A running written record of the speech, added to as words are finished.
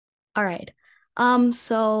All right.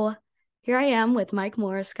 So here I am with Mike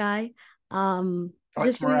Morasky. Oh,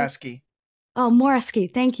 it's Just doing Morasky.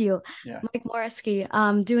 Morasky, thank you. Yeah. Mike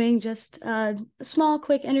Morasky. Doing just a small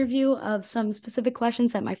quick interview of some specific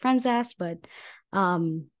questions that my friends asked, but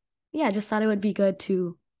um yeah, just thought it would be good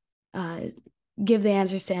to uh give the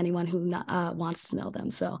answers to anyone who wants to know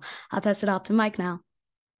them. So I'll pass it off to Mike now.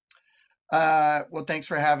 Well, thanks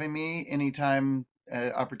for having me. Anytime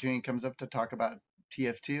opportunity comes up to talk about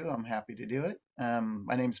TF2, I'm happy to do it.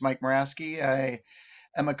 My name's Mike Morasky. I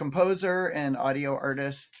am a composer and audio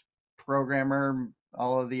artist, programmer,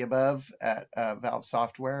 all of the above at Valve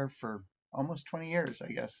Software for almost 20 years, I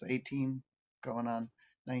guess, 18 going on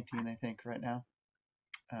 19, I think, right now.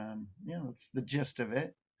 Yeah, that's the gist of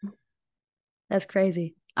it. That's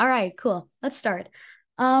crazy. All right, cool. Let's start.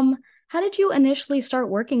 Um, how did you initially start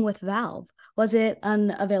working with Valve? Was it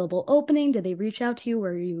an available opening? Did they reach out to you?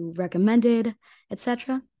 Were you recommended,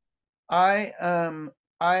 etc.? I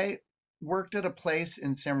I worked at a place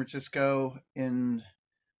in San Francisco in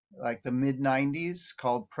like the mid 90s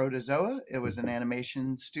called Protozoa. It was an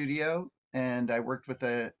animation studio, and I worked with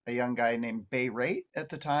a young guy named Bay Rate at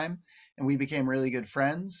the time, and we became really good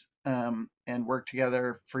friends, and worked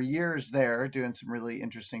together for years there doing some really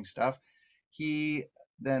interesting stuff. He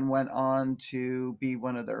then went on to be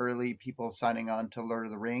one of the early people signing on to Lord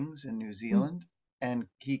of the Rings in New Zealand, and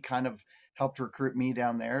he kind of helped recruit me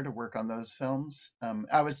down there to work on those films.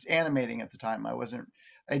 I was animating at the time.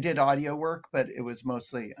 I did audio work, but it was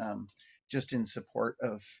mostly just in support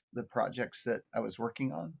of the projects that I was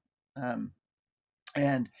working on. Um,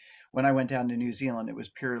 and when I went down to New Zealand, it was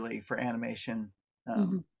purely for animation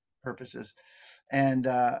Mm-hmm. purposes. And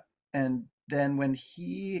and then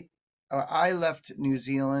I left New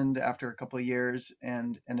Zealand after a couple of years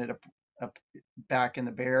and ended up back in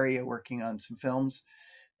the Bay Area working on some films.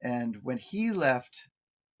 And when he left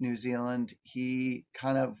New Zealand, he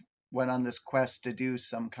kind of went on this quest to do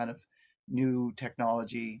some kind of new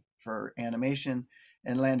technology for animation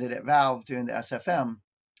and landed at Valve doing the SFM.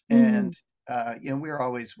 Mm-hmm. And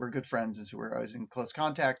we're good friends, and so we're always in close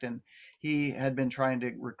contact. And he had been trying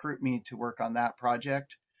to recruit me to work on that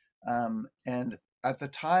project. And at the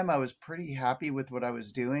time, I was pretty happy with what I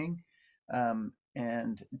was doing,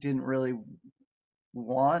 and didn't really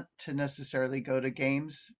want to necessarily go to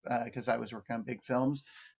games because I was working on big films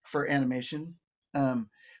for animation. Um,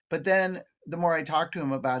 but then the more I talked to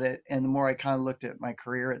him about it and the more I kind of looked at my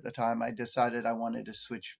career at the time, I decided I wanted to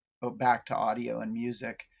switch back to audio and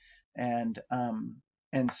music. And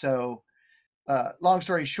so long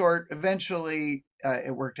story short, eventually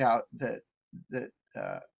it worked out that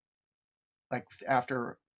uh, like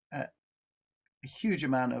after a huge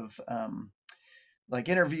amount of like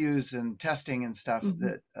interviews and testing and stuff Mm-hmm.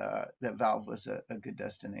 that Valve was a good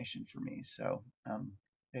destination for me. So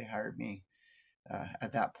they hired me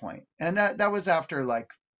at that point, and that was after like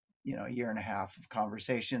a year and a half of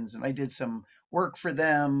conversations, and I did some work for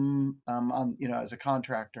them on as a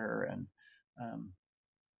contractor, and um,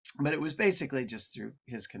 but it was basically just through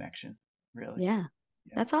his connection, really. Yeah,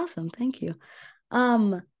 Yeah. that's awesome. Thank you.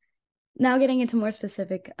 Um, Now getting into more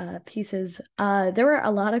specific pieces, there were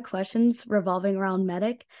a lot of questions revolving around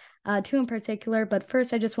Medic, two in particular. But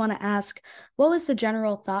first, I just want to ask, what was the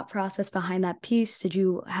general thought process behind that piece? Did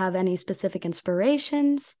you have any specific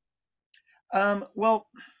inspirations? Well,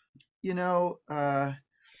 you know,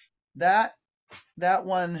 that that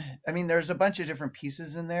one, I mean, there's a bunch of different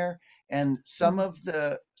pieces in there, and Mm-hmm.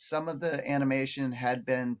 some of the animation had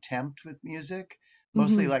been temped with music,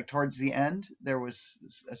 mostly Mm-hmm. like towards the end. There was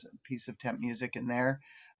a piece of temp music in there.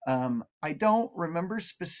 I don't remember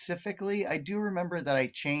specifically. I do remember that I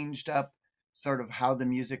changed up sort of how the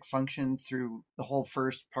music functioned through the whole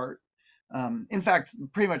first part. In fact,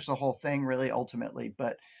 pretty much the whole thing, really, ultimately.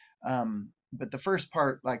 But the first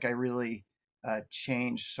part, like, I really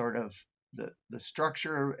changed sort of the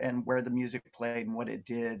structure and where the music played and what it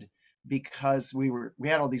did because we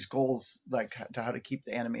had all these goals like to how to keep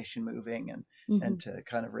the animation moving Mm-hmm. and to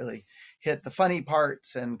kind of really hit the funny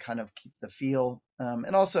parts and kind of keep the feel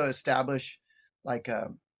and also establish like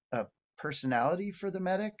a personality for the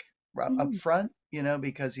medic up Mm-hmm. front,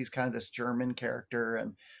 because he's kind of this German character,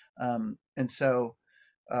 and so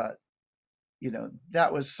uh,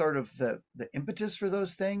 that was sort of the impetus for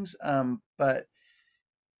those things. But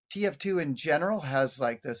TF2 in general has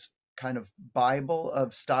like this kind of Bible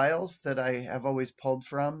of styles that I have always pulled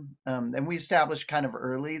from. And we established kind of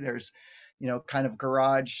early there's, kind of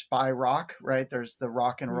garage spy rock, right? There's the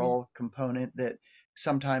rock and Yeah. roll component that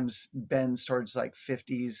sometimes bends towards like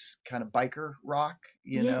 50s kind of biker rock.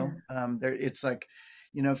 Yeah. It's like,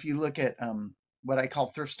 if you look at what I call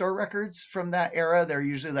thrift store records from that era. They're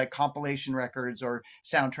usually like compilation records or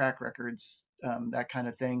soundtrack records, that kind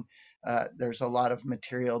of thing. There's a lot of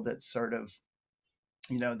material that's sort of,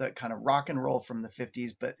 that kind of rock and roll from the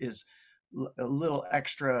 50s, but is a little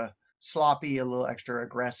extra sloppy, a little extra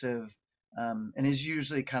aggressive, and is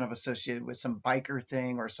usually kind of associated with some biker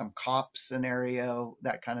thing or some cop scenario,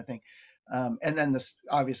 that kind of thing. And then this,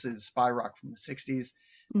 obviously, the spy rock from the 60s.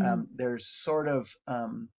 Hmm. There's sort of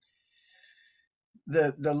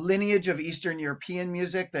the lineage of Eastern European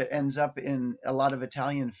music that ends up in a lot of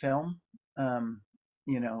Italian film. Um,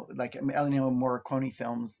 like Ennio Morricone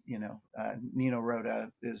films. Nino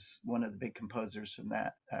Rota is one of the big composers from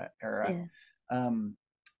that era. Yeah. Um,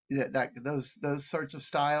 those sorts of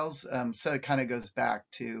styles. So it kind of goes back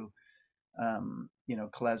to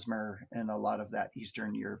klezmer and a lot of that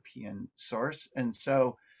Eastern European source. And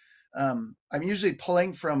so I'm usually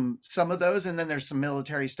pulling from some of those, and then there's some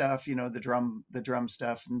military stuff, the drum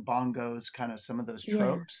stuff and bongos, kind of some of those Yeah.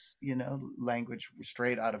 tropes, language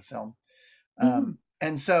straight out of film. Hmm.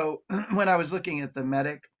 And so when I was looking at the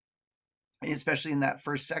medic, especially in that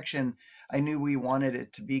first section, I knew we wanted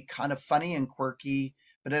it to be kind of funny and quirky,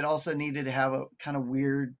 but it also needed to have a kind of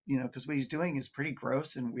weird, because what he's doing is pretty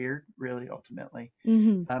gross and weird, really, ultimately.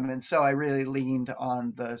 Hmm. And so I really leaned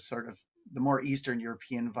on the sort of the more Eastern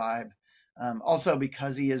European vibe. Also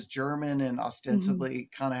because he is German and Hmm. ostensibly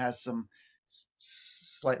kind of has some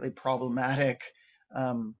slightly problematic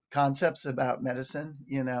concepts about medicine,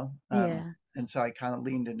 Yeah. and so I kind of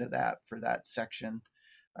leaned into that for that section,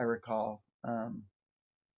 I recall.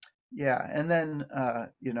 Yeah, and then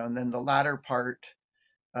the latter part,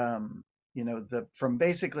 the from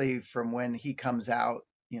basically from when he comes out,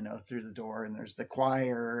 through the door, and there's the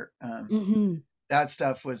choir. Hmm. That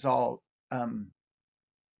stuff was all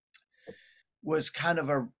was kind of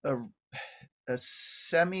a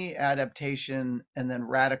semi adaptation and then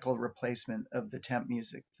radical replacement of the temp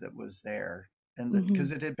music that was there, and that Hmm.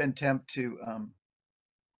 because it had been temp to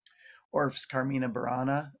Orff's Carmina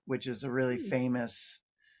Burana, which is a really famous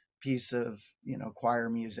piece of choir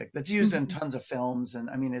music that's used in Hmm. tons of films, and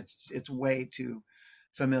I mean it's way too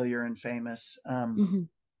familiar and famous. Hmm.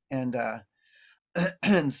 And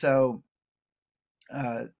and so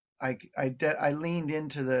uh, I leaned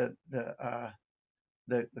into the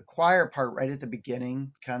choir part right at the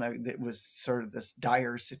beginning, kind of. It was sort of this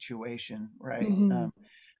dire situation, right? Hmm.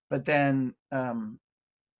 But then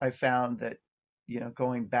I found that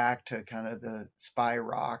going back to kind of the spy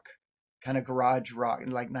rock, kind of garage rock,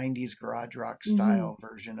 like 90s garage rock Hmm. style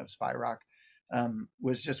version of spy rock,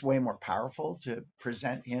 was just way more powerful to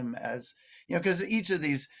present him as, because each of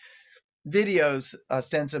these videos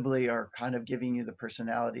ostensibly are kind of giving you the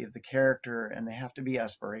personality of the character, and they have to be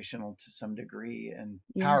aspirational to some degree and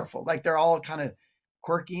Yeah. powerful. Like they're all kind of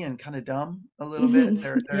quirky and kind of dumb a little bit. Hmm.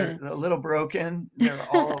 They're Yeah. a little broken. They're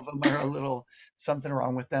all of them are a little something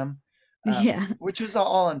wrong with them, Yeah. which is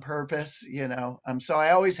all on purpose, So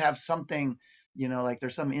I always have something, like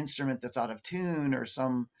there's some instrument that's out of tune, or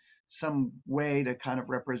some way to kind of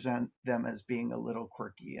represent them as being a little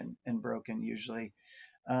quirky and broken usually.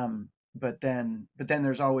 But then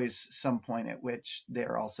there's always some point at which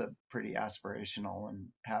they're also pretty aspirational and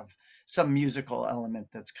have some musical element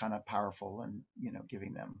that's kind of powerful, and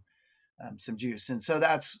giving them some juice. And so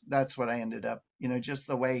that's what I ended up, just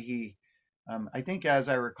the way he, I think, as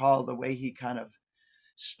I recall, the way he kind of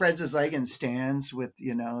spreads his leg and stands with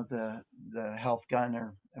the health gun,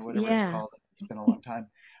 or whatever it's Yeah. called. It's been a long time.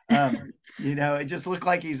 It just looked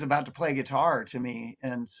like he's about to play guitar to me,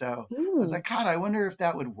 and so I was Ooh. like, God, I wonder if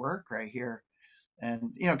that would work right here.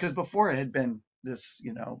 And because before it had been this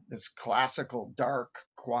classical dark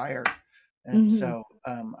choir, and Hmm. so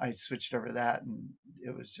I switched over to that, and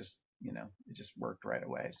it was just it just worked right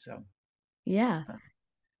away. So Yeah. uh,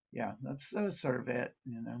 yeah, that was sort of it.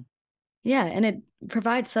 Yeah, and it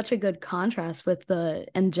provides such a good contrast with the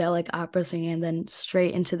angelic opera singing and then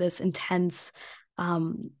straight into this intense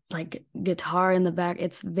like guitar in the back.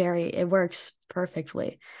 It works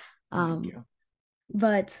perfectly. Thank Um you.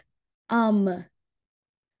 but um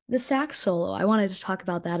the sax solo, I wanted to talk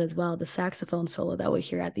about that as well. The saxophone solo that we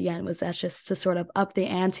hear at the end, was that just to sort of up the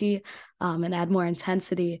ante and add more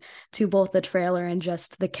intensity to both the trailer and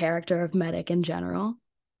just the character of Medic in general.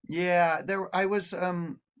 Yeah, I was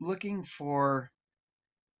looking for,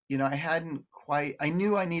 I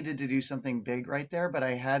knew I needed to do something big right there, but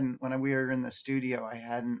I hadn't, when we were in the studio, I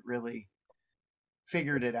hadn't really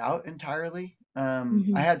figured it out entirely. I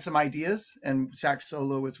Hmm. had some ideas, and sax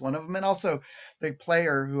solo was one of them. And also, the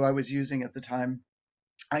player who I was using at the time,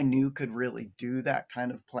 I knew could really do that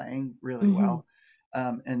kind of playing really Hmm. well.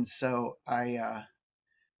 And so I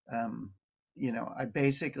I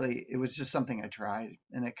basically, it was just something I tried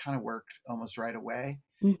and it kind of worked almost right away.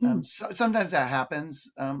 Hmm. Sometimes that happens,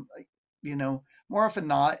 like, more often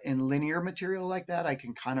not in linear material like that. I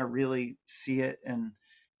can kind of really see it and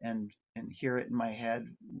hear it in my head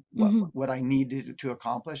Hmm. what I need to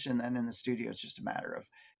accomplish, and then in the studio it's just a matter of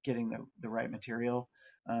getting the right material.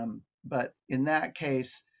 But in that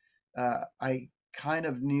case, I kind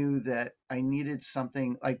of knew that I needed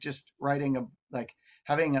something like just writing like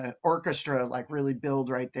having an orchestra like really build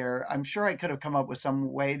right there. I'm sure I could have come up with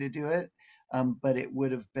some way to do it, but it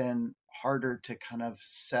would have been harder to kind of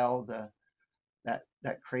sell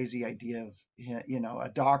that crazy idea of a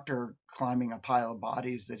doctor climbing a pile of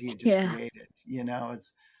bodies that he had just Yeah. created.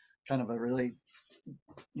 It's kind of a really,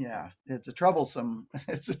 yeah, it's a troublesome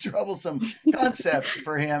it's a troublesome concept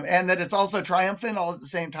for him, and that it's also triumphant all at the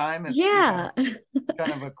same time. It's Yeah.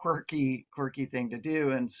 kind of a quirky thing to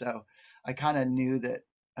do. And so I kind of knew that,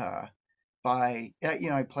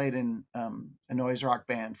 I played in a noise rock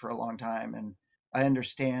band for a long time, and I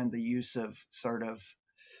understand the use of sort of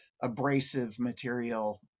abrasive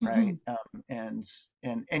material, right? Hmm.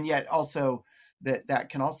 And yet also that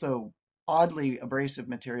can also, oddly abrasive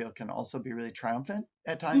material can also be really triumphant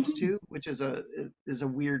at times Hmm. too, which is a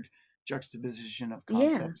weird juxtaposition of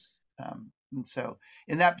Yeah. concepts. And so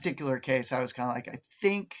in that particular case, I was kind of like, I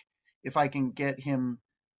think if I can get him,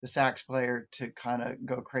 the sax player, to kind of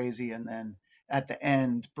go crazy, and then at the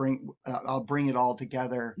end I'll bring it all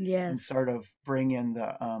together and Yes. sort of bring in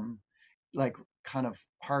the like kind of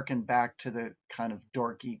harken back to the kind of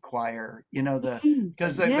dorky choir, Mhm.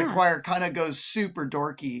 because the Yeah. choir kind of goes super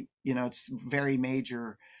dorky, it's very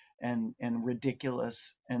major and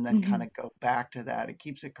ridiculous, and then kind Hmm. of go back to that. It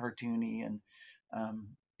keeps it cartoony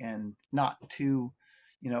um, and not too,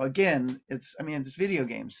 again, I mean, it's video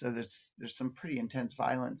games, so there's some pretty intense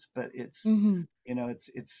violence, but Hmm.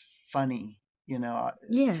 it's funny.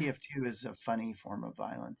 Yeah. TF2 is a funny form of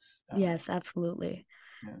violence. Yes, absolutely.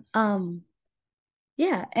 So. Um,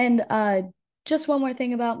 yeah, and just one more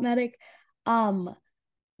thing about Medic. Um,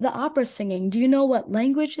 the opera singing, do you know what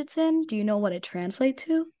language it's in? Do you know what it translates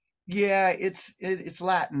to? Yeah, it's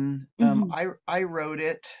Latin. Hmm. I wrote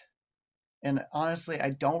it, and honestly,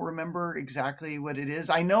 I don't remember exactly what it is.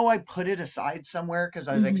 I know I put it aside somewhere because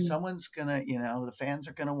I was like, Hmm. someone's gonna, the fans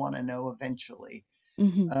are gonna want to know eventually.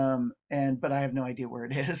 Hmm. But I have no idea where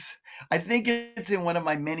it is. I think it's in one of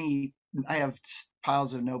my many. I have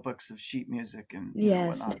piles of notebooks of sheet music and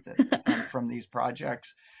Yes. whatnot that from these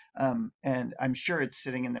projects, and I'm sure it's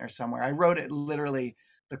sitting in there somewhere. I wrote it literally.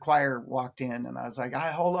 The choir walked in, and I was like,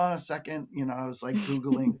 "I hold on a second." I was like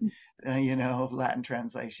Googling, Latin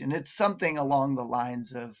translation. It's something along the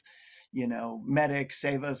lines of, medic,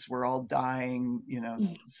 save us, we're all dying.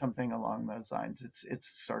 Something along those lines.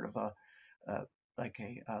 It's sort of a like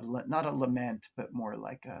not a lament, but more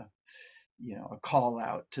like a call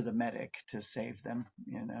out to the medic to save them.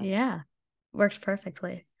 Yeah, works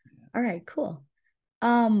perfectly. All right, cool.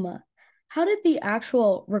 Um, how did the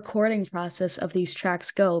actual recording process of these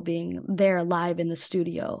tracks go, being there live in the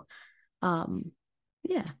studio? Um,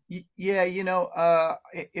 yeah. Yeah,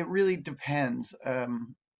 it really depends.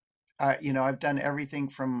 I've done everything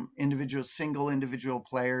from single individual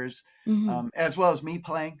players, Hmm. as well as me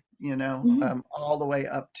playing, Hmm. all the way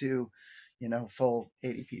up to, full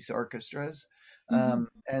 80-piece orchestras. Hmm.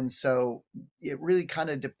 And so it really kind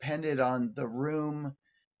of depended on the room,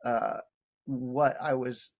 uh, what I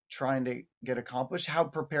was trying to get accomplished, how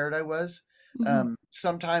prepared I was. Hmm.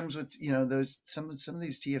 Sometimes with, those some of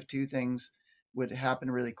these TF2 things would happen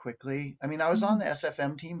really quickly. I mean, I was on Hmm. the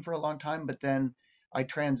SFM team for a long time, but then I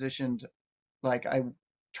transitioned I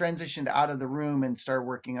transitioned out of the room and started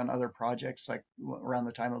working on other projects, like around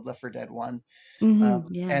the time of Left 4 Dead 1. Hmm.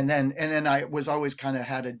 Yeah. And then I was always kind of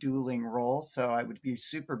had a dueling role, so I would be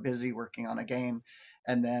super busy working on a game,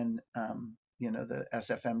 and then the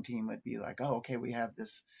SFM team would be like, "Oh, okay, we have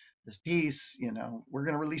this piece, we're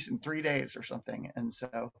going to release it in 3 days or something." And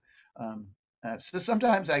um, so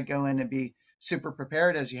sometimes I go in and be super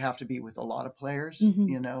prepared, as you have to be with a lot of players,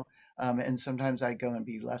 Hmm. and sometimes I go and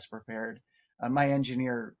be less prepared. My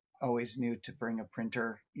engineer always knew to bring a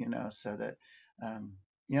printer, so that um,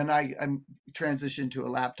 and I transitioned to a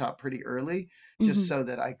laptop pretty early, just Hmm. so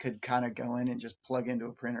that I could kind of go in and just plug into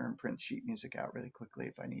a printer and print sheet music out really quickly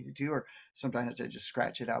if I needed to, or sometimes I just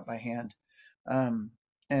scratch it out by hand. Um,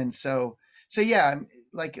 and so yeah,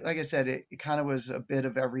 like I said, it kind of was a bit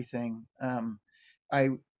of everything. I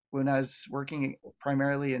When I was working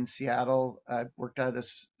primarily in Seattle, I worked out of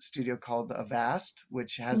this studio called Avast,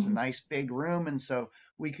 which has a Hmm. nice big room, and so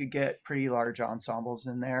we could get pretty large ensembles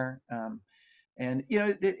in there. And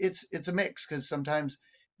it's a mix because sometimes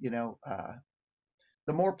you know,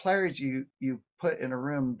 the more players you put in a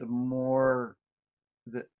room, the more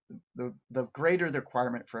the the greater the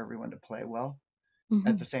requirement for everyone to play well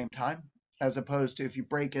at Hmm. the same time, as opposed to if you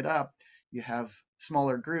break it up, you have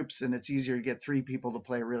smaller groups and it's easier to get three people to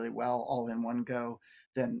play really well all in one go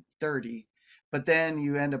than 30. But then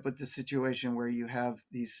you end up with the situation where you have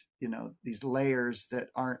these, these layers that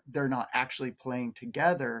they're not actually playing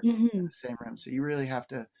together in Hmm. the same room. So you really have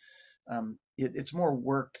to, it's more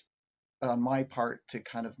work on my part to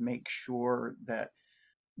kind of make sure that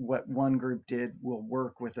what one group did will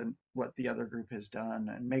work with what the other group has done,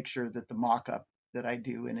 and make sure that the mock-up that I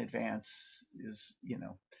do in advance is,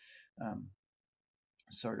 um,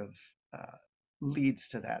 sort of uh, leads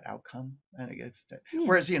to that outcome. And I guess Yeah.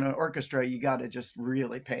 whereas, orchestra, you got to just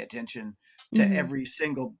really pay attention to Hmm. every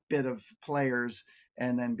single bit of players,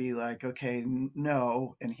 and then be like, okay,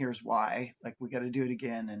 no, and here's why. Like, we got to do it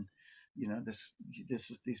again, and this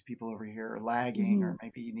is these people over here are lagging, Hmm. or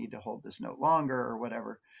maybe you need to hold this note longer or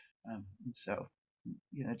whatever. And so,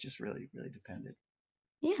 it just really, really depended.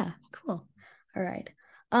 Yeah, cool. All right.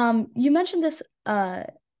 You mentioned this a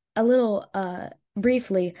little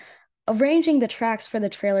briefly, arranging the tracks for the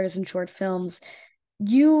trailers and short films.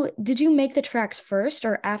 Did you make the tracks first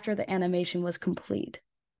or after the animation was complete?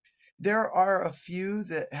 There are a few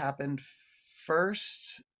that happened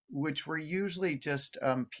first, which were usually just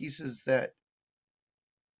pieces that,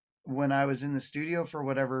 when I was in the studio for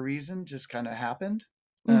whatever reason, just kind of happened.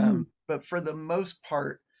 Hmm. But for the most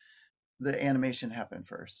part, the animation happened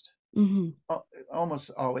first, Hmm.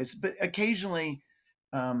 almost always. But occasionally,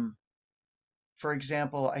 um, for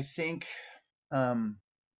example, I think, um,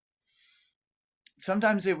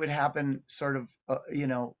 sometimes it would happen sort of,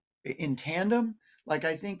 in tandem. Like,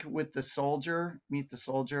 I think with the soldier, Meet the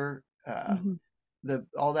Soldier, Hmm. the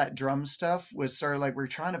all that drum stuff was sort of like we're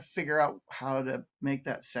trying to figure out how to make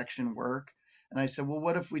that section work. And I said, well,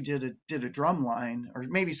 what if we did a drum line, or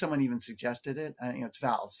maybe someone even suggested it. It's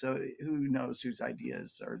Valve, so who knows whose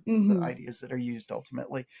ideas are the Hmm. ideas that are used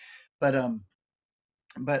ultimately. But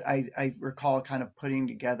I recall kind of putting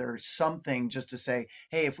together something just to say,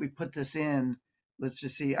 hey, if we put this in, let's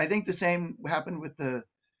just see. I think the same happened with the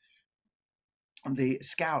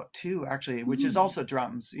Scout too, actually, which is Hmm. also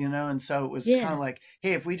drums, and so it was kind of Yeah. like,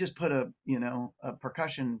 hey, if we just put a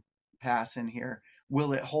percussion pass in here,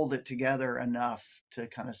 will it hold it together enough to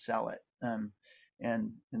kind of sell it?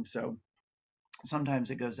 And so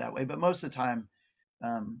sometimes it goes that way, but most of the time,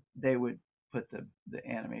 they would put the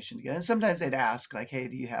animation together, and sometimes they'd ask like, hey,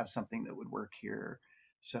 do you have something that would work here?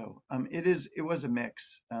 So, it was a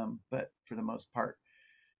mix, but for the most part,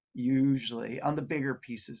 usually on the bigger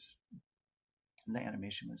pieces, the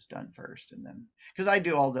animation was done first, and then, because I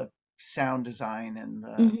do all the sound design and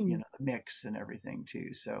the Hmm. the mix and everything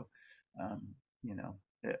too. So, um, you know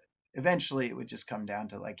it, eventually it would just come down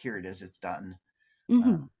to like, here it is, it's done.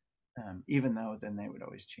 Hmm. um, Even though then they would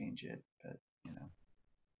always change it, but you know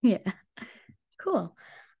Yeah. Cool.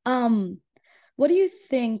 Um, what do you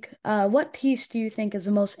think, what piece do you think is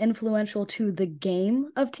the most influential to the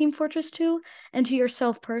game of Team Fortress 2 and to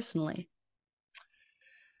yourself personally?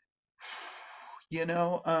 you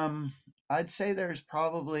know I'd say there's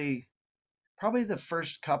probably the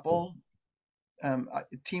first couple.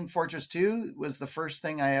 Team Fortress 2 was the first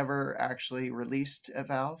thing I ever actually released at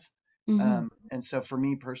Valve. Hmm. And so for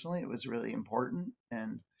me personally, it was really important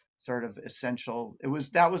and sort of essential.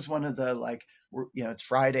 That was one of the, like, it's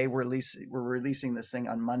Friday, we're releasing this thing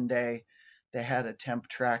on Monday. They had a temp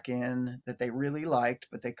track in that they really liked,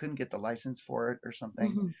 but they couldn't get the license for it or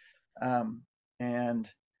something. Hmm. Um,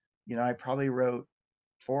 and I probably wrote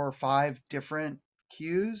 4 or 5 different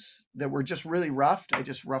cues that were just really roughed. I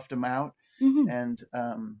just roughed them out, Hmm. and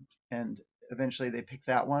eventually they picked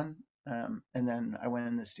that one. And then I went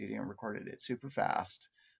in the studio and recorded it super fast.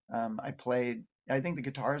 I played. I think the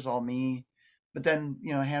guitar is all me, but then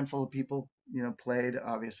a handful of people played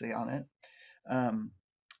obviously on it. Um,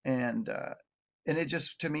 and uh, and it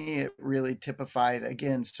just, to me, it really typified,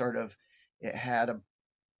 again, sort of, it had a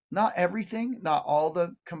not everything, not all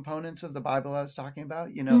the components of the Bible I was talking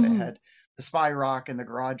about. It Hmm. had the spy rock and the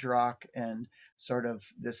garage rock, and sort of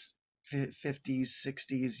this 50s,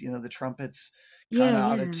 60s, the trumpets kind Yeah, of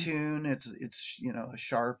out of yeah. tune. It's a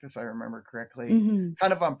sharp, if I remember correctly, Hmm.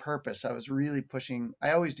 kind of on purpose. I was really pushing.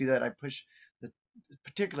 I always do that. I push the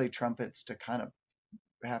particularly trumpets to kind of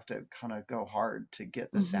have to kind of go hard to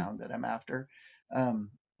get the Hmm. sound that I'm after.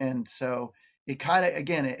 And so it kind of,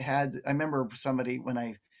 again, it had, I remember somebody,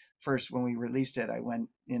 when we released it, I went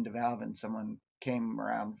into Valve and someone came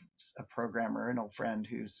around, a programmer, an old friend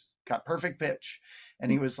who's got perfect pitch.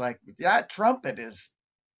 And he was like, that trumpet is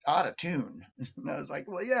out of tune. And I was like,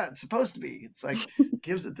 well, yeah, it's supposed to be. It's like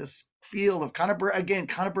gives it this feel of kind of again,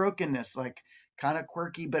 kind of brokenness, like kind of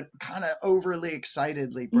quirky, but kind of overly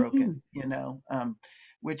excitedly broken, Hmm.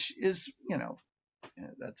 which is,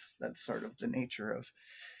 that's sort of the nature of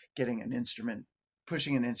getting an instrument,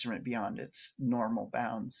 pushing an instrument beyond its normal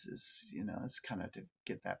bounds is, it's kind of to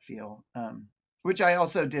get that feel. Which I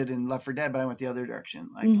also did in Left 4 Dead, but I went the other direction.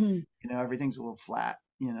 Like, Hmm. everything's a little flat.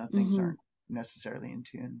 Things Hmm. aren't necessarily in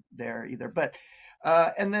tune there either. But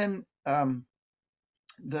and then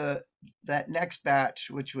the that next batch,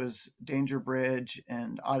 which was Danger Bridge,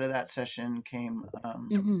 and out of that session came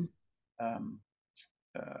Hmm. um,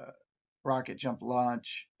 uh, Rocket Jump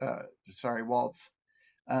Launch. Sorry, Waltz.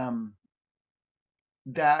 Um,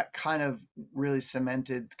 that kind of really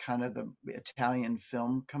cemented kind of the Italian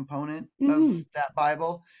film component of Hmm. that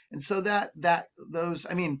Bible. And so that those,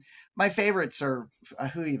 I mean, my favorites are,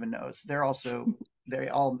 who even knows? They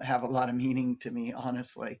all have a lot of meaning to me,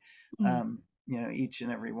 honestly. Each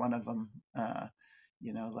and every one of them,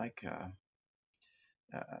 like uh,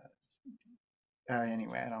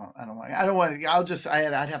 anyway, I don't want to,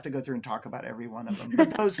 I'd have to go through and talk about every one of them.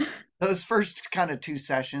 But those first kind of two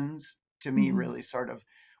sessions to me Hmm. really sort of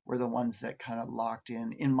were the ones that kind of locked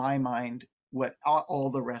in my mind, what all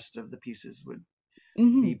the rest of the pieces would be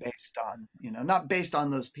Hmm. based on, not based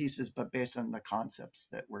on those pieces, but based on the concepts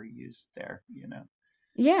that were used there.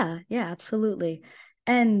 Yeah, yeah, absolutely.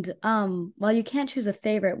 And while you can't choose a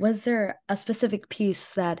favorite, was there a specific piece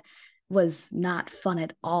that was not fun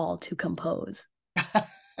at all to compose?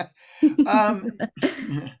 um,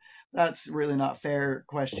 that's really not fair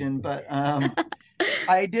question, but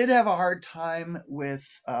I did have a hard time with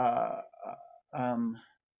um,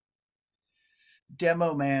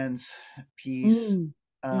 Demo Man's piece, Mm.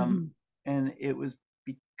 um, Hmm. and it was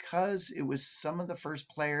because it was some of the first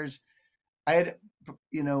players. I had,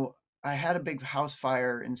 you know, I had a big house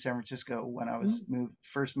fire in San Francisco when I was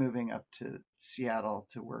first moving up to Seattle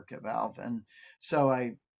to work at Valve, and so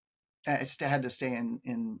I had to stay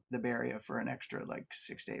in the Bay Area for an extra like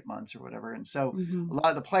 6 to 8 months or whatever. And so Hmm. a lot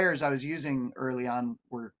of the players I was using early on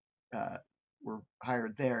uh, were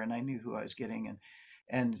hired there, and I knew who I was getting.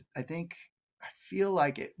 And I feel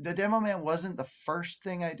like the Demo Man wasn't the first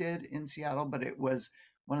thing I did in Seattle, but it was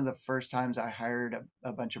one of the first times I hired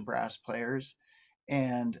a bunch of brass players,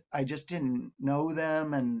 and I just didn't know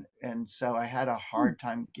them, and so I had a hard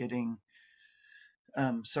time getting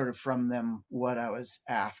sort of from them what I was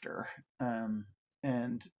after. Um,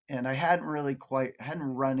 and I hadn't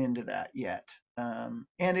run into that yet. And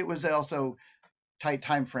it was also tight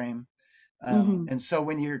time frame. Hmm. And so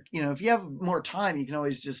when if you have more time, you can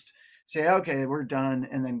always just say, okay, we're done,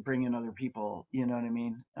 and then bring in other people. You know what I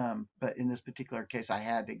mean? But in this particular case, I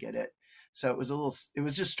had to get it. So it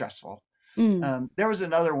was just stressful. Mm. There was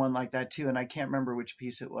another one like that too, and I can't remember which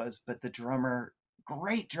piece it was, but the drummer,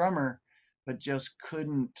 great drummer, but just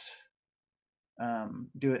couldn't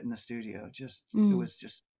do it in the studio. It Mm. was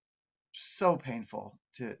just so painful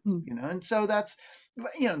to, Mm. and so that's,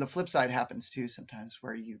 the flip side happens too sometimes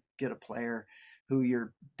where you get a player who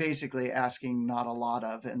you're basically asking not a lot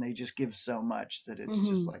of, and they just give so much that it's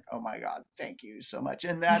just Hmm. like, oh my God, thank you so much.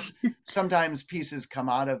 And that's sometimes pieces come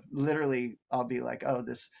out of literally, I'll be like, oh,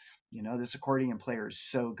 this accordion player is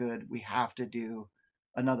so good. We have to do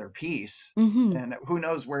another piece. Hmm. And who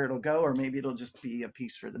knows where it'll go, or maybe it'll just be a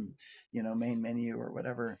piece for the, main menu or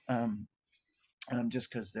whatever.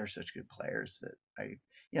 Just because they're such good players that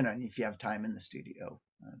if you have time in the studio,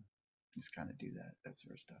 just kind of do that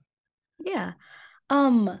sort of stuff. Yeah.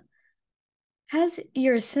 Um, has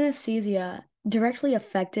your synesthesia directly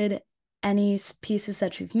affected any pieces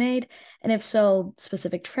that you've made? And if so,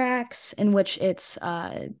 specific tracks in which its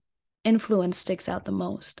influence sticks out the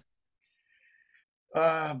most?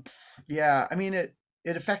 Uh, yeah, I mean it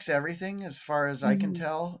affects everything as far as I can Hmm.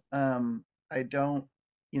 tell. I don't,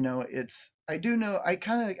 I do know I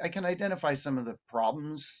can identify some of the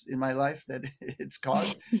problems in my life that it's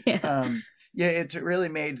caused. Yeah. Yeah, it's really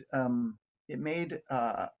made it made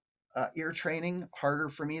ear training harder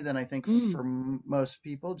for me than I think Mm. for most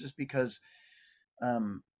people, just because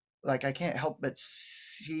um, like I can't help but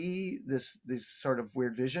see these sort of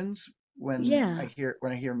weird visions Yeah.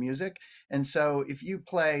 when I hear music. And so if you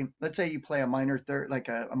play, let's say you play a minor third, like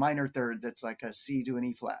a minor third that's like a C to an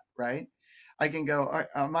E flat, right? I can go,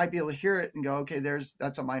 I might be able to hear it and go, okay,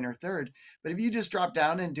 that's a minor third. But if you just drop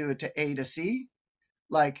down and do it to A to C,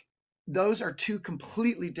 like those are two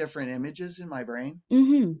completely different images in my brain.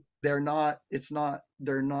 Hmm. They're not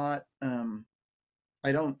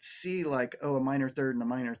I don't see like, oh, a minor third and a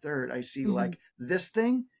minor third. I see Hmm. like this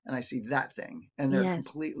thing and I see that thing, and they're Yes.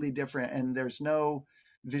 completely different. And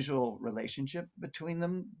visual relationship between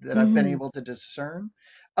them that I've been Mm-hmm. able to discern,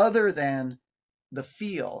 other than the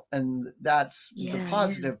feel. And that's the Yeah, yeah.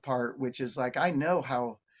 positive part, which is like I know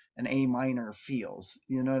how an A minor feels.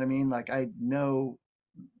 You know what I mean? Like I know,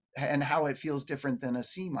 and how it feels different than a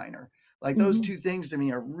C minor. Like those Mm-hmm. two things to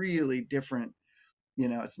me are really different.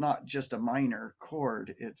 It's not just a minor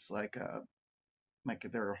chord. It's like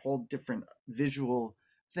they're a whole different visual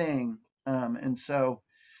thing. And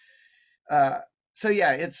uh, so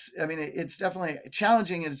yeah, I mean, it's definitely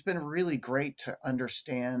challenging, and it's been really great to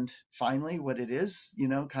understand finally what it is,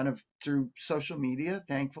 kind of through social media,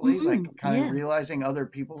 thankfully, like Mm-hmm. kind of Yeah. realizing other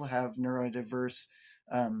people have neurodiverse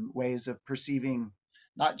ways of perceiving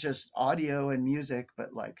not just audio and music,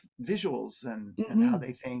 but like visuals and how Mm-hmm.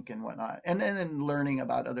 they think and whatnot. And then learning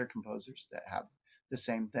about other composers that have the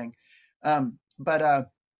same thing.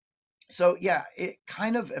 But so yeah, it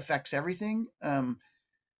kind of affects everything.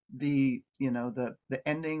 The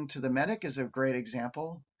ending to the medic is a great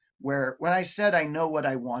example, where when I said I know what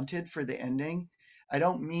I wanted for the ending, I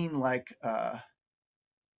don't mean like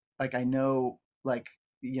I know, like,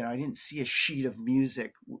 I didn't see a sheet of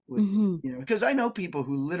music with, Mm-hmm. because I know people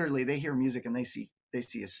who literally they hear music and they see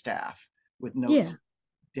a staff with notes Yeah.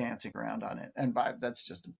 dancing around on it. And that's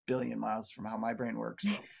just a billion miles from how my brain works.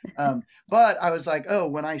 But I was like, oh,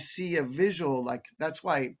 when I see a visual, like that's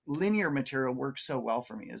why linear material works so well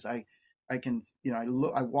for me. Is I can,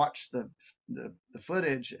 I watch the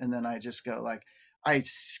footage, and then I just go like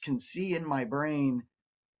can see in my brain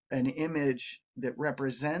an image that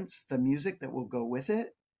represents the music that will go with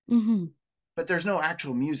it, Mm-hmm. but there's no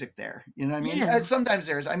actual music there. You know what I mean? Yeah. Sometimes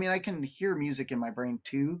I mean, I can hear music in my brain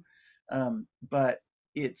too, but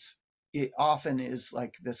it's it often is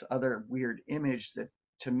like this other weird image that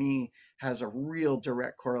to me has a real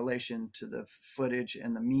direct correlation to the footage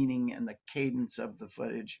and the meaning and the cadence of the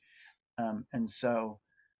footage. And so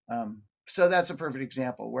that's a perfect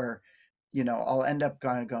example where, I'll end up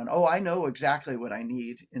kind of going, oh, I know exactly what I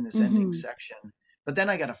need in this ending Mm-hmm. section, but then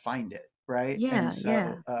I got to find it, right? And Yeah,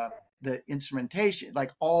 so yeah. the instrumentation,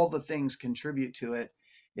 like all the things contribute to it.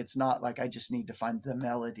 It's not like I just need to find the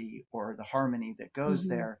melody or the harmony that goes Mm-hmm.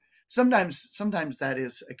 there. Sometimes that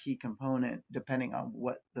is a key component depending on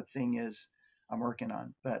what the thing is I'm working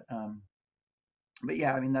on. But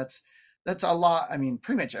yeah, I mean that's a lot. I mean,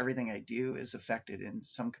 pretty much everything I do is affected in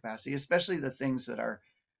some capacity, especially the things that are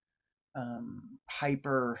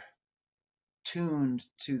hyper tuned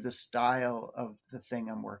to the style of the thing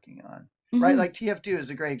I'm working on. Right? Mm-hmm. Like TF2 is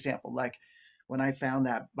a great example. Like when I found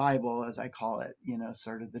that Bible, as I call it,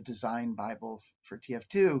 sort of the design Bible for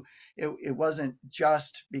TF2, it wasn't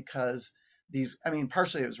just because I mean,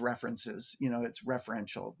 partially it was references, it's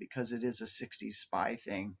referential because it is a 60s spy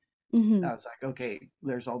thing. Mm-hmm. I was like, okay,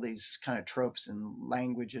 there's all these kind of tropes and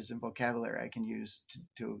languages and vocabulary I can use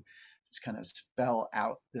to just kind of spell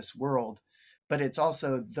out this world. But it's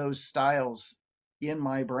also those styles in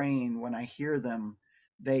my brain when I hear them,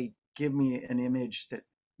 they give me an image that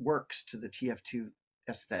works to the TF2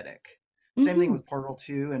 aesthetic. Same thing Mm-hmm. with Portal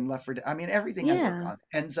 2 and Left 4 Dead. I mean, everything I work Yeah. on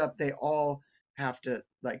ends up, they all have to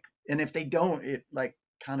like, and if they don't, it like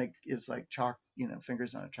kind of is like chalk,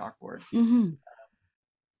 fingers on a chalkboard. Mm-hmm.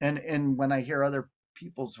 And when I hear other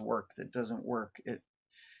people's work that doesn't work, it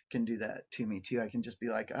can do that to me too. I can just be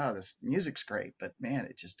like, oh, this music's great, but man,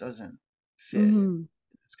 it just doesn't fit in Mm-hmm.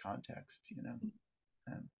 this context.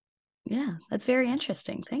 Um, Yeah, that's very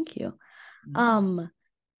interesting. Thank you. mhm. Um,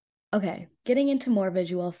 okay, getting into more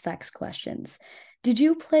visual effects questions. Did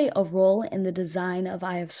you play a role in the design of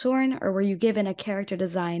Eye of Soren, or were you given a character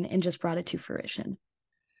design and just brought it to fruition?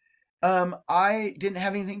 I didn't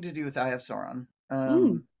have anything to do with Eye of Sauron.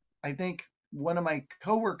 Mm. I think one of my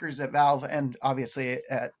coworkers at Valve, and obviously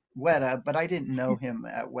at Weta, but I didn't know him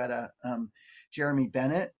at Weta, Jeremy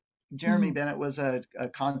Bennett. Jeremy Mm-hmm. Bennett was a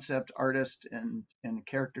concept artist and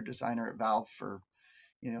character designer at Valve for,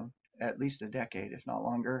 you know, at least a decade, if not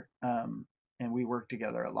longer. And we worked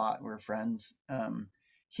together a lot. We were friends.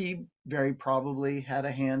 He very probably had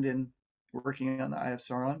a hand in working on the Eye of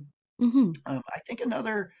Sauron. Mm-hmm. I think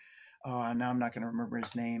another, oh, now I'm not going to remember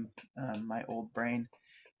his name, my old brain.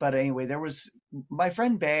 But anyway, there was my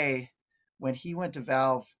friend Bay, when he went to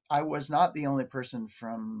Valve, I was not the only person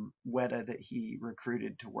from Weta that he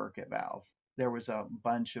recruited to work at Valve. There was a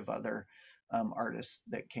bunch of other artists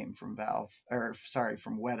that came from Valve, or sorry,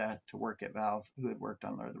 from Weta to work at Valve who had worked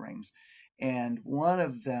on Lord of the Rings. And one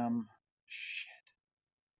of them, shit,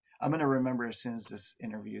 I'm going to remember as soon as this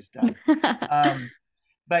interview is done. Um,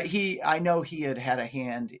 but I know he had had a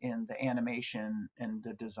hand in the animation and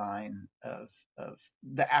the design of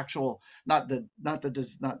the actual, not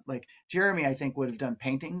like Jeremy, I think would have done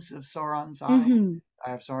paintings of Sauron's Mm-hmm.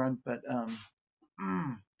 Eye of Sauron, but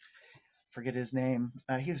mm, forget his name.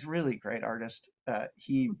 He was a really great artist.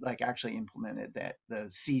 He like actually implemented the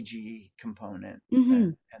CG component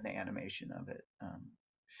Mm-hmm. and the animation of it.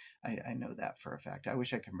 I know that for a fact. I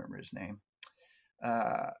wish I could remember his name.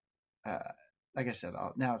 Uh, uh, like I said,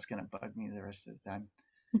 now it's going to bug me the rest of the time.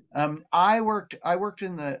 I worked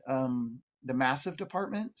in the massive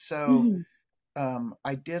department, so Mm-hmm.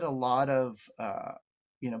 I did a lot of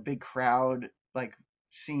big crowd like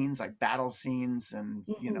scenes, like battle scenes, and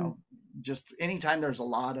Mm-hmm. just anytime there's a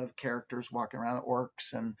lot of characters walking around,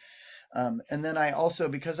 orcs, and then I also,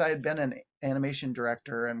 because I had been an animation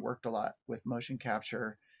director and worked a lot with motion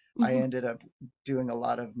capture, I Mm-hmm. ended up doing a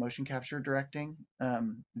lot of motion capture directing,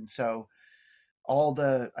 and so all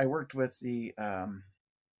the I worked with the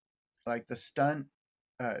like the stunt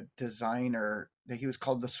designer. He was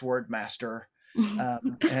called the Sword Master,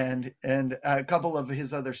 and a couple of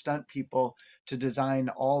his other stunt people to design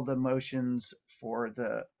all the motions for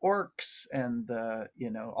the orcs and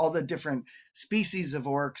all the different species of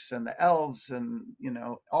orcs and the elves and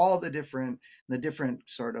all the different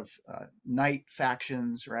sort of knight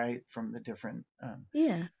factions, right, from the different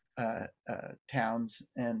Yeah. towns,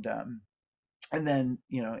 and then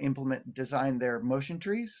implement design their motion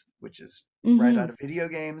trees, which is right Mm-hmm. out of video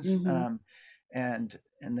games, Mm-hmm. and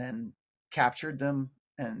then captured them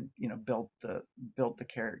and built the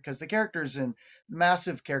character, because the characters in the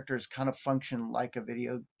massive characters kind of function like a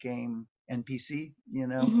video game NPC,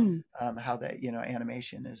 Mm-hmm. how that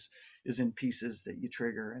animation is in pieces that you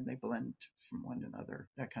trigger and they blend from one to another,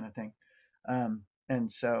 that kind of thing. And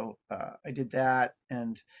so I did that,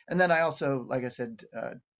 and then I also, like I said,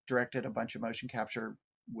 directed a bunch of motion capture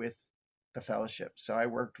with the fellowship. So I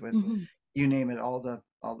worked with, Mm-hmm. you name it, all the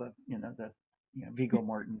Viggo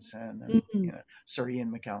Mortensen and Mm-hmm. Sir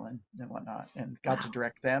Ian McKellen and whatnot, and got to Wow.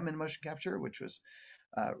 direct them in motion capture, which was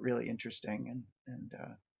really interesting and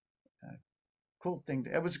cool thing.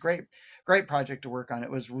 It was a great project to work on.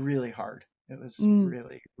 It was really hard. It was Mm.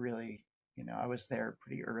 really, really, I was there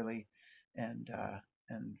pretty early, and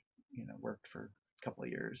worked for a couple of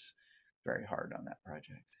years very hard on that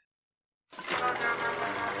project.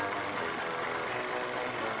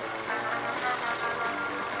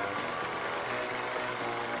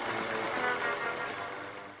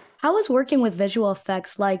 How was working with visual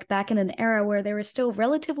effects like back in an era where they were still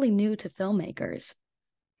relatively new to filmmakers?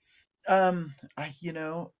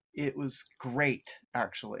 It was great,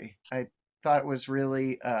 actually. I thought it was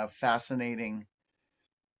really fascinating.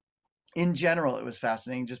 In general, it was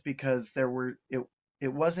fascinating just because it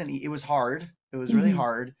was hard. It was really Mm-hmm.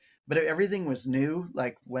 hard, but everything was new.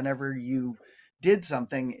 Like whenever you did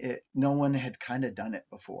something, no one had kind of done it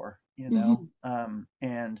before, Mm-hmm.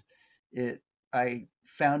 and it I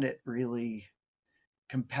found it really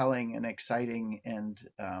compelling and exciting, and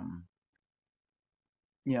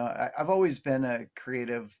I've always been a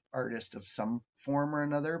creative artist of some form or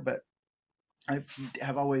another, but I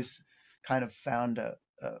have always kind of found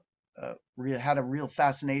had a real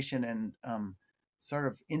fascination and sort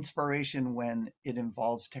of inspiration when it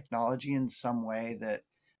involves technology in some way that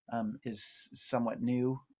is somewhat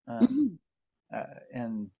new, Mm-hmm.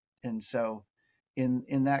 and so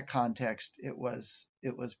in that context, it was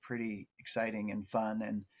pretty exciting and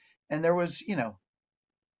fun, and there was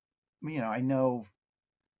I know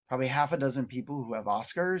probably half a dozen people who have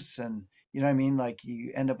Oscars, and you know what I mean? Like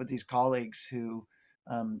you end up with these colleagues who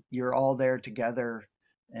you're all there together,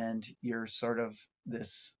 and you're sort of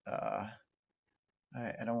this. I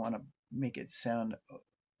don't want to make it sound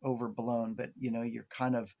overblown, but you're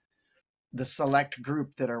kind of the select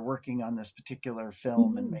group that are working on this particular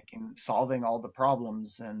film and Mm-hmm. solving all the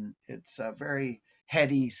problems, and it's a very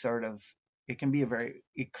heady sort of, it could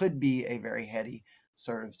be a very heady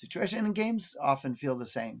sort of situation, and games often feel the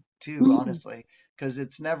same too, Mm-hmm. honestly, because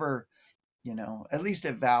it's never, at least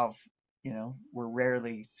at Valve, we're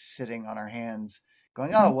rarely sitting on our hands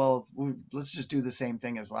going, oh, well, let's just do the same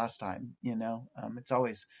thing as last time. It's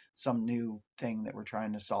always some new thing that we're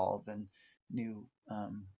trying to solve, and new,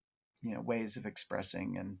 ways of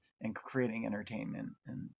expressing and creating entertainment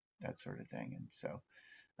and that sort of thing. And so,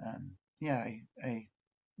 yeah,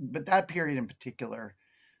 but that period in particular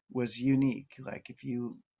was unique. Like if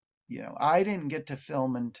I didn't get to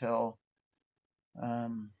film until,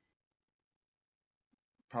 um,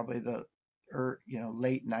 probably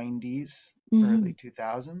late 90s, Mm-hmm. early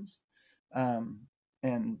 2000s, um,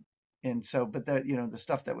 and so, but the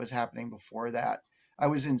stuff that was happening before that, I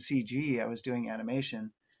was in CG, I was doing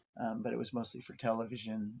animation, but it was mostly for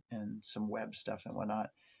television and some web stuff and whatnot.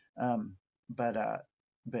 Um, but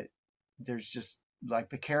but there's just like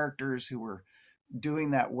the characters who were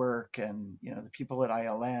doing that work, and the people at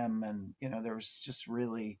ILM, and there was just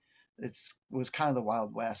really, it was kind of the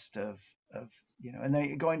Wild West of and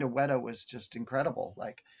then going to Weta was just incredible.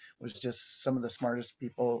 Like, was just some of the smartest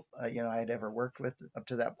people I had ever worked with up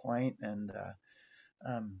to that point.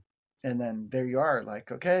 Um, and then there you are,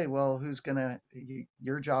 like, okay, well,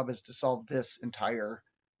 your job is to solve this entire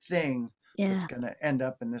thing that's Yeah. gonna end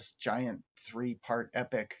up in this giant 3-part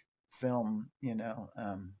epic film.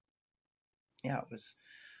 Yeah, it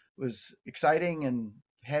was exciting and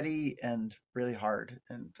heady and really hard,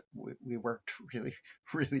 and we worked really,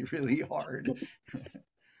 really, really hard.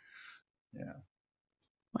 Yeah,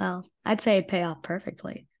 Well, I'd say it'd pay off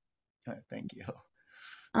perfectly. thank you.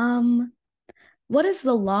 Um, what is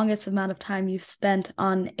the longest amount of time you've spent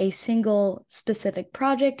on a single specific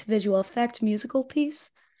project, visual effect, musical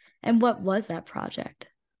piece? And what was that project?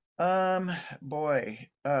 Boy,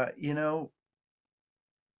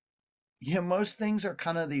 most things are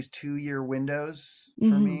kind of these 2-year windows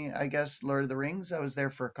for Mm-hmm. me. I guess Lord of the Rings, I was there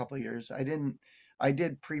for a couple of years. I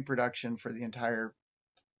did pre-production for the entire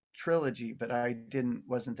trilogy, but I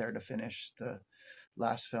wasn't there to finish the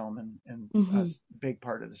last film and a Mm-hmm. big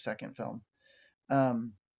part of the second film.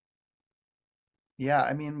 Um, yeah,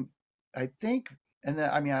 I mean, I think, and then,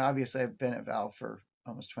 I mean, obviously I've been at Valve for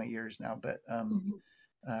almost 20 years now, Mm-hmm.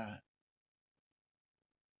 uh,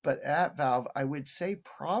 but at Valve, I would say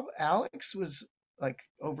Alex was like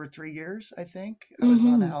over 3 years. I think I was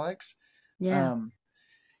on Mm-hmm. Alex. Yeah. Um,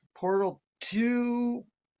 Portal 2,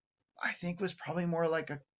 I think, was probably more like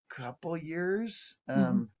a couple years.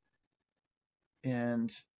 Mm-hmm.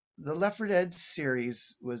 And the Left 4 Dead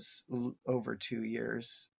series was over 2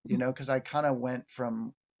 years, because I kind of went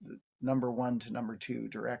from number one to number two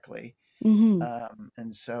directly. Mm-hmm.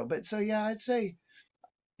 And so, but so, yeah, I'd say,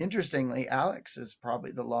 interestingly, Alex is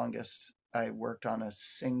probably the longest I worked on a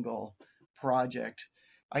single project.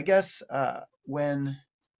 I guess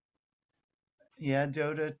yeah,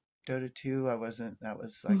 Dota 2, I wasn't, that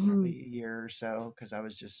was like probably Mm-hmm. a year or so because I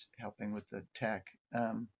was just helping with the tech.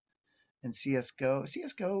 And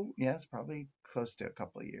CSGO, yeah, it's probably close to a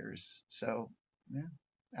couple of years. So, yeah,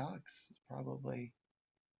 Alex was probably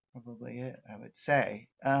it, I would say.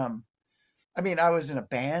 I mean, I was in a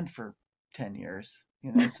band for 10 years,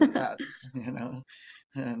 so that, you know,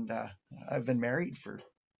 and I've been married for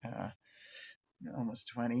uh, almost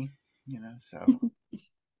 20, so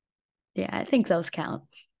Yeah, I think those count.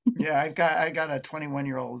 yeah, I got a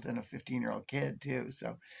 21-year-old and a 15-year-old kid too,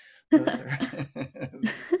 so those are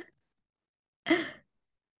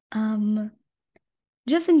Um,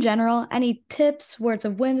 just in general, any tips, words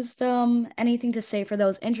of wisdom, anything to say for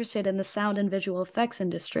those interested in the sound and visual effects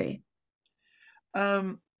industry?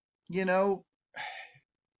 um you know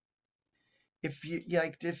if you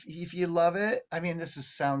like, if you love it, I mean,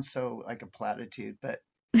 sounds so like a platitude, but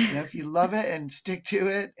if you love it and stick to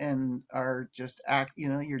it and are just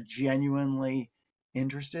you're genuinely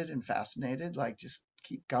interested and fascinated, like, just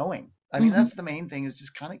keep going. I mean, Mm-hmm. that's the main thing, is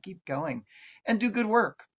just kind of keep going and do good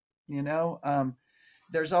work. you know um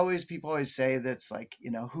there's always, people always say that's like,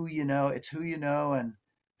 it's who you know and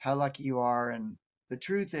how lucky you are. And the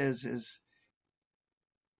truth is,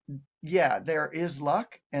 yeah, there is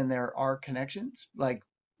luck and there are connections. Like,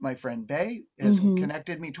 my friend Bay has Mm-hmm.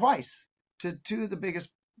 connected me twice to two of the biggest,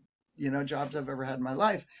 jobs I've ever had in my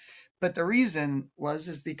life. But the reason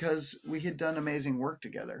is because we had done amazing work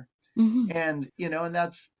together. Mm-hmm. And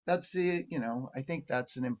that's the, I think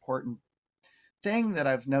that's an important thing that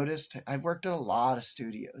I've noticed. I've worked at a lot of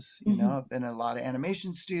studios, Mm-hmm. I've been in a lot of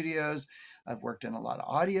animation studios. I've worked in a lot of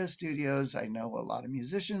audio studios. I know a lot of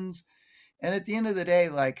musicians. And at the end of the day,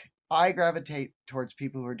 like, I gravitate towards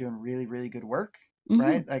people who are doing really, really good work, Mm-hmm.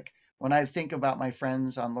 right? Like, when I think about my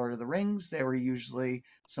friends on Lord of the Rings, they were usually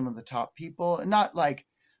some of the top people, and not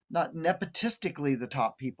nepotistically the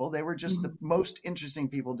top people. They were just Mm-hmm. the most interesting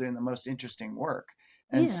people doing the most interesting work.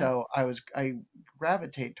 And Yeah. so I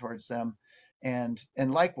gravitate towards them. And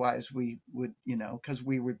likewise, we would, because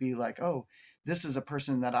we would be like, oh, this is a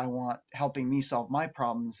person that I want helping me solve my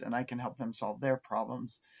problems, and I can help them solve their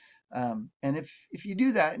problems. And if you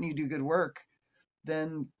do that and you do good work,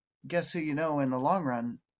 then guess who, in the long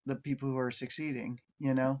run? The people who are succeeding.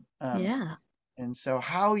 Yeah. And so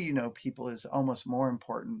how you know people is almost more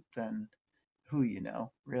important than who you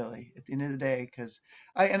know, really, at the end of the day. Because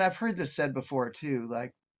I've heard this said before too,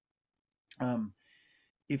 like, um,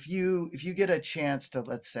 if you get a chance to,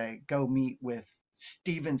 let's say, go meet with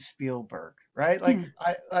Steven Spielberg, right? Yeah.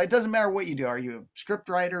 Like, it doesn't matter what you do. Are you a script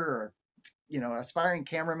writer, or aspiring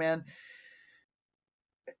cameraman,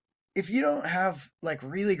 if you don't have like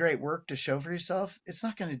really great work to show for yourself, it's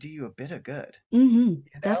not going to do you a bit of good. Mm-hmm. You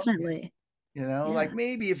know, Definitely. like Yeah.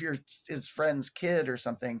 maybe if you're his friend's kid or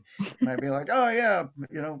something, you might be like, oh yeah,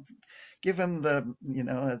 give him the,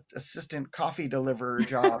 assistant coffee deliverer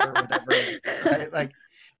job or whatever, right? Like,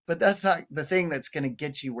 but that's not the thing that's going to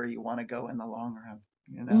get you where you want to go in the long run,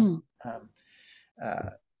 you know? Mm. Um, uh,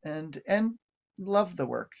 and love the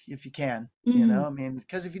work if you can, Mm-hmm. I mean,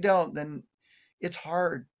 because if you don't, then it's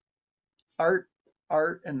hard. Art,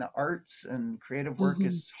 art and the arts and creative work Mm-hmm.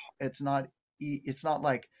 is, it's not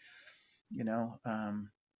like, you know,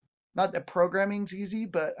 not that programming's easy,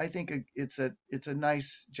 but I think it's a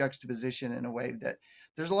nice juxtaposition in a way that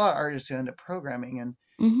there's a lot of artists who end up programming, and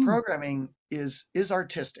Mm-hmm. programming is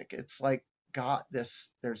artistic. It's like got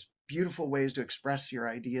this. There's beautiful ways to express your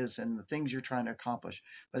ideas and the things you're trying to accomplish.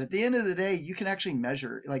 But at the end of the day, you can actually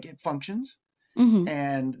measure like it functions, Mm-hmm.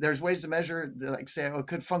 and there's ways to measure, like say, oh, it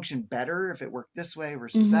could function better if it worked this way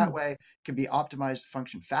versus Mm-hmm. that way. It could be optimized to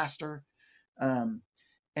function faster. Um,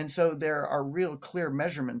 and so there are real clear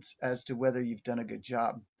measurements as to whether you've done a good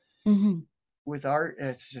job. Mm-hmm. With art,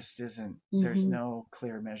 it's just isn't, there's Mm-hmm. no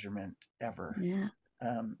clear measurement ever, Yeah.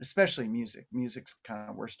 especially music. Music's kind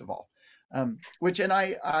of worst of all. And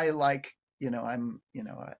I like, I'm,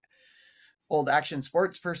 a old action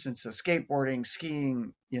sports person. So skateboarding,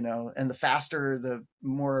 skiing, and the faster, the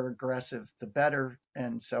more aggressive, the better.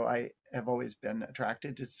 And so I have always been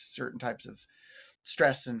attracted to certain types of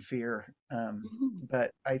stress and fear. Mm-hmm.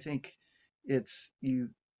 But I think it's you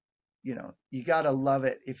got to love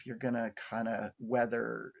it if you're gonna kind of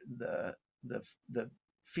weather the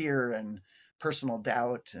fear and personal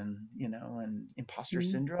doubt and and imposter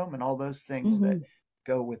syndrome and all those things that Mm-hmm.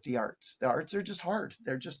 go with the arts. The arts are just hard.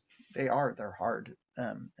 They're hard.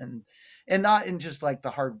 And not in just like the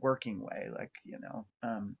hard working way. Like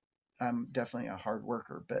I'm definitely a hard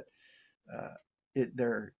worker, but uh,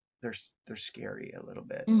 they're scary a little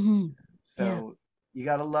bit. Mm-hmm. Yeah. So you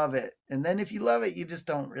got to love it. And then if you love it, you just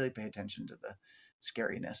don't really pay attention to the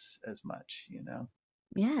scariness as much.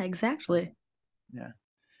 Yeah, So, exactly. yeah.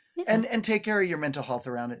 Yeah. And take care of your mental health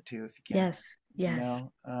around it too if you can. Yes. You Yes.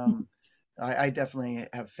 know, I definitely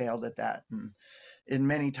have failed at that and in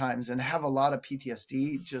many times and have a lot of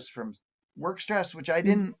PTSD just from work stress, which I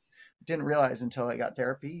Mhm. didn't realize until I got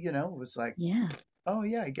therapy, it was like, Yeah. oh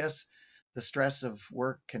yeah, I guess the stress of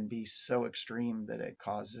work can be so extreme that it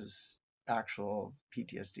causes actual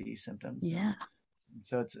PTSD symptoms, and Yeah.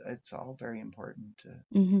 so it's all very important to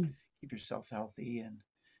Mm-hmm. keep yourself healthy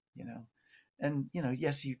you know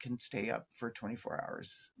yes, you can stay up for 24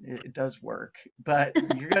 hours. It does work, but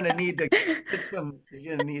you're gonna need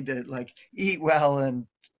to like eat well and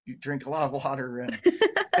drink a lot of water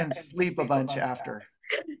and sleep a bunch after.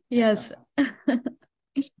 Yeah. Yes.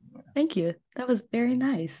 Thank you. That was very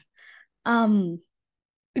nice. Um,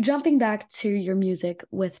 Jumping back to your music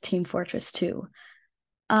with Team Fortress 2,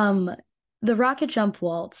 um, the Rocket Jump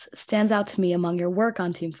Waltz stands out to me among your work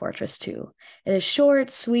on Team Fortress 2. It is short,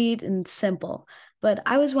 sweet, and simple, but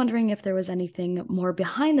I was wondering if there was anything more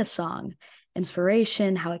behind the song,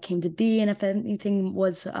 inspiration, how it came to be, and if anything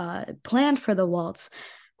was planned for the waltz,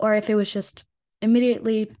 or if it was just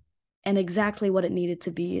immediately and exactly what it needed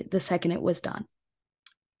to be the second it was done.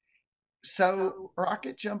 So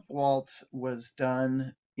Rocket Jump Waltz was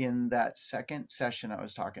done in that second session I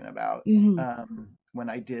was talking about, Hmm. when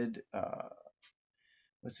I did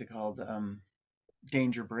what's it called,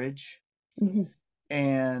 Danger Bridge, Hmm.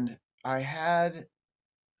 and I had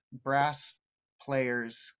brass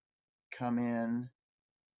players come in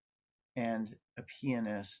and a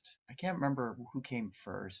pianist. I can't remember who came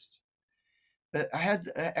first, but I had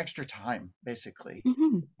extra time basically,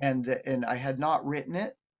 Hmm. and I had not written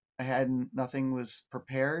it. I had nothing was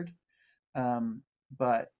prepared,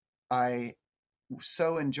 but I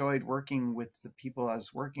so enjoyed working with the people I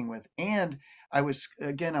was working with. And I was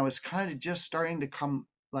kind of just starting to come,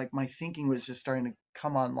 like my thinking was just starting to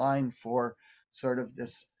come online for sort of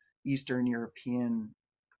this Eastern European,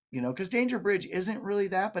 because Danger Bridge isn't really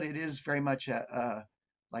that, but it is very much a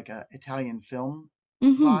like a Italian film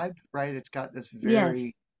Hmm. vibe, right? It's got this very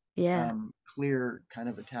Yes. Yeah. clear kind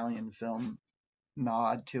of Italian film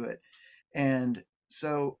nod to it. And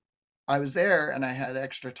so I was there and I had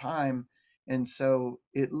extra time. And so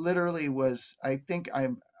it literally was, I think I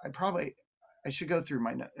should go through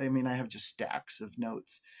my, I mean, I have just stacks of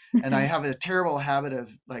notes and I have a terrible habit of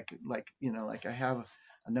like I have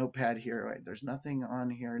a notepad here. Right? There's nothing on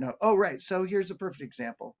here. No. Oh, right. So here's a perfect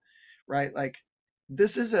example, right? Like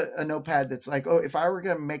this is a notepad that's like, oh, if I were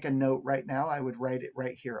going to make a note right now, I would write it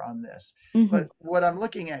right here on this. Hmm. But what I'm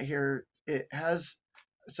looking at here it has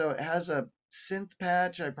it has a synth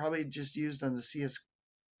patch I probably just used on the CS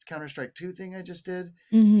Counter-Strike 2 thing I just did,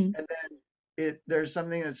 Mm-hmm. and then there's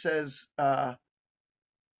something that says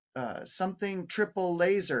something triple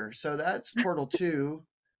laser, so that's Portal 2.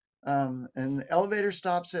 And the elevator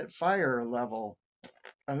stops at fire level.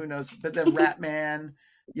 Who knows? But then Ratman,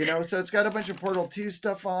 so it's got a bunch of Portal 2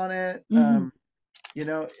 stuff on it. Mm-hmm.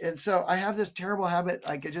 And so I have this terrible habit,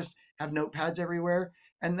 like I just have notepads everywhere,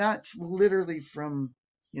 and that's literally from,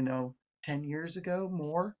 you know, 10 years ago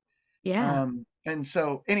more. Yeah. And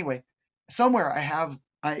so anyway, somewhere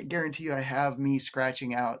I guarantee you I have me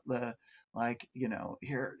scratching out the, like,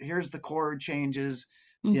 here's the chord changes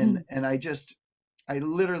Mm-hmm. and I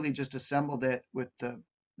literally just assembled it with the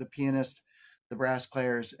pianist, the brass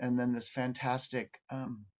players, and then this fantastic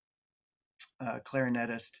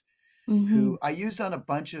clarinetist Mm-hmm. who I used on a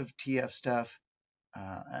bunch of TF stuff.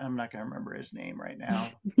 I'm not going to remember his name right now.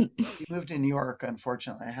 He moved to New York,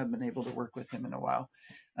 unfortunately. I haven't been able to work with him in a while.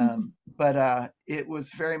 But it was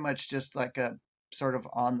very much just like a sort of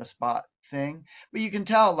on the spot thing. But you can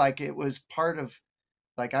tell, like, it was part of,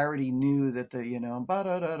 like, I already knew that the, ba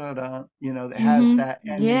da da da da, that has Mm-hmm. that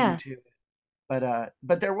ending Yeah. to it.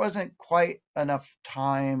 But there wasn't quite enough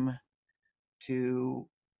time to,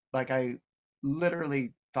 like, I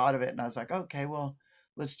literally thought of it and I was like, okay, well,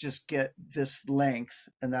 let's just get this length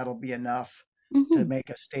and that'll be enough to Mm-hmm. make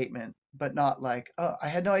a statement, but not like, oh, I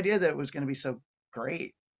had no idea that it was going to be so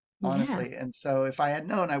great, Yeah. honestly. And so if I had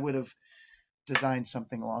known, I would have designed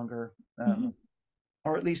something longer, Mm-hmm.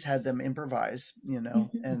 or at least had them improvise,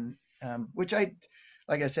 Mm-hmm. and which like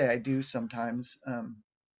I say, I do sometimes.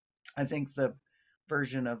 I think the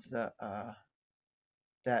version of that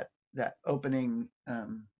opening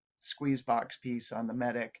squeeze box piece on the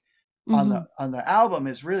medic Mm-hmm. on the album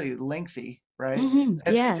is really lengthy, right? Mm-hmm.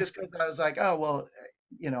 It's Yeah. just because I was like, oh well,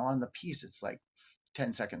 on the piece it's like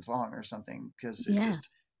 10 seconds long or something because it Yeah. just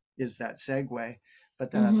is that segue. But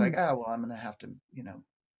then I was like, Mm-hmm. oh well, I'm gonna have to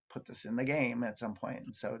put this in the game at some point.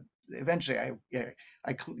 And so eventually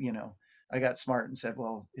I got smart and said,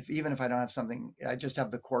 well, even if I don't have something, I just have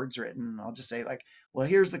the chords written. I'll just say, like, well,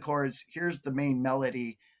 here's the chords, here's the main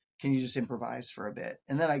melody. Can you just improvise for a bit?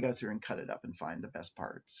 And then I go through and cut it up and find the best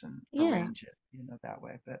parts and Yeah. arrange it, that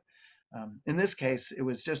way. But in this case, it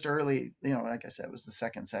was just early, like I said, it was the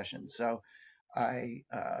second session. So I,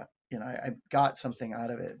 I got something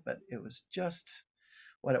out of it, but it was just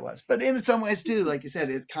what it was. But in some ways too, like you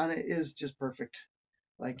said, it kind of is just perfect.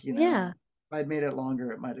 Like, Yeah. if I'd made it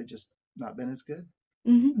longer, it might have just not been as good.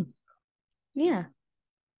 Who Mm-hmm. knows? Yeah.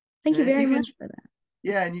 Thank you And very you can, much for that.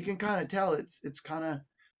 yeah, and you can kind of tell it's kind of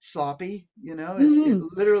sloppy, it Mm-hmm.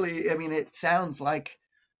 literally, I mean, it sounds like,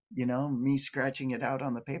 me scratching it out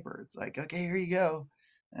on the paper. It's like, okay, here you go.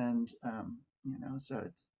 And, so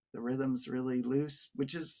the rhythm's really loose,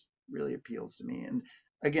 which is really appeals to me. And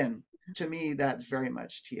again, to me, that's very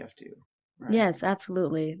much TF2, right? Yes,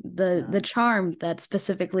 absolutely. The Um, charm that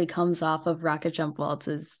specifically comes off of Rocket Jump Waltz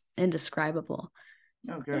is indescribable.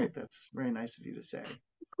 oh, Yeah, great. That's very nice of you to say.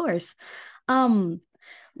 of course. Um,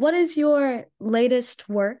 what is your latest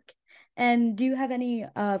work? And do you have any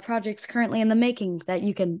projects currently in the making that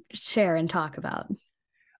you can share and talk about?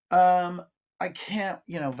 Um, I can't,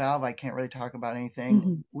 Valve, I can't really talk about anything.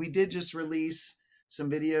 Hmm. We did just release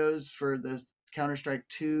some videos for the Counter-Strike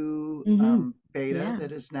 2 Hmm. beta Yeah.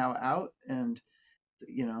 that is now out, and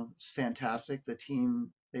it's fantastic. The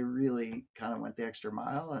team, they really kind of went the extra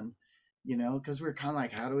mile, and because we are kind of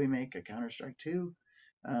like, how do we make a Counter-Strike 2?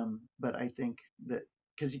 But I think that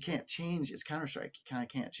because you can't change, it's Counter-Strike, you kind of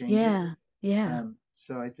can't change it. Yeah. Yeah.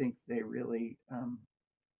 So I think they really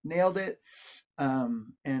nailed it.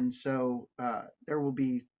 And so there will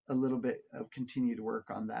be a little bit of continued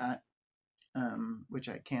work on that, which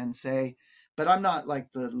I can say. But I'm not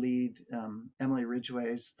like the lead. Emily Ridgway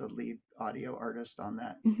is the lead audio artist on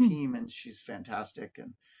that Hmm. team, and she's fantastic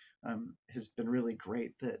and has been really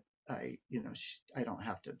great that I don't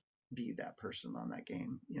have to be that person on that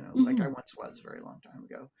game, like I Hmm. once was a very long time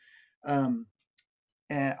ago. Um,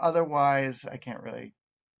 and otherwise, I can't really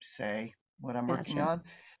say what I'm working Gotcha.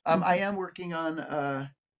 on. I Hmm. am working on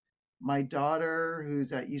my daughter,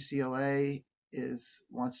 who's at UCLA, is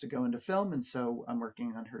wants to go into film, and so I'm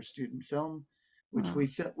working on her student film, which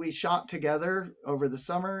Wow. we shot together over the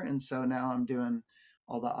summer, and so now I'm doing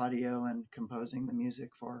all the audio and composing the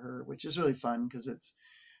music for her, which is really fun because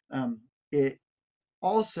it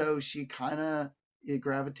also she kind of it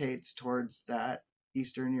gravitates towards that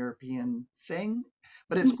Eastern European thing,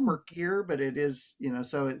 but it's Hmm. quirkier, but it is,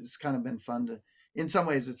 so it's kind of been fun to, in some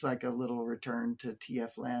ways, it's like a little return to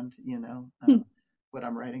TF land, what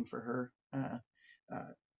I'm writing for her.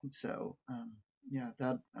 And so, yeah,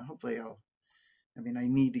 that hopefully I mean, I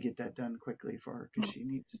need to get that done quickly for her because she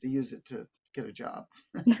needs to use it to get a job.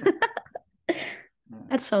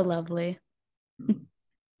 That's so So, lovely. mm,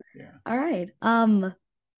 yeah. All right.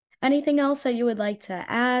 Anything else that you would like to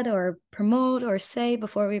add or promote or say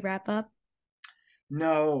before we wrap up?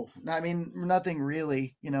 No, I mean, nothing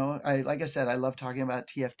really. Like I said, I love talking about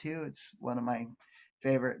TF2. It's one of my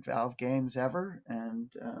favorite Valve games ever.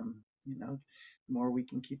 And, the more we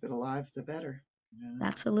can keep it alive, the better.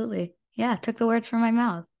 Absolutely. Yeah, took the words from my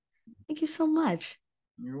mouth. Thank you so much.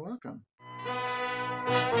 You're welcome.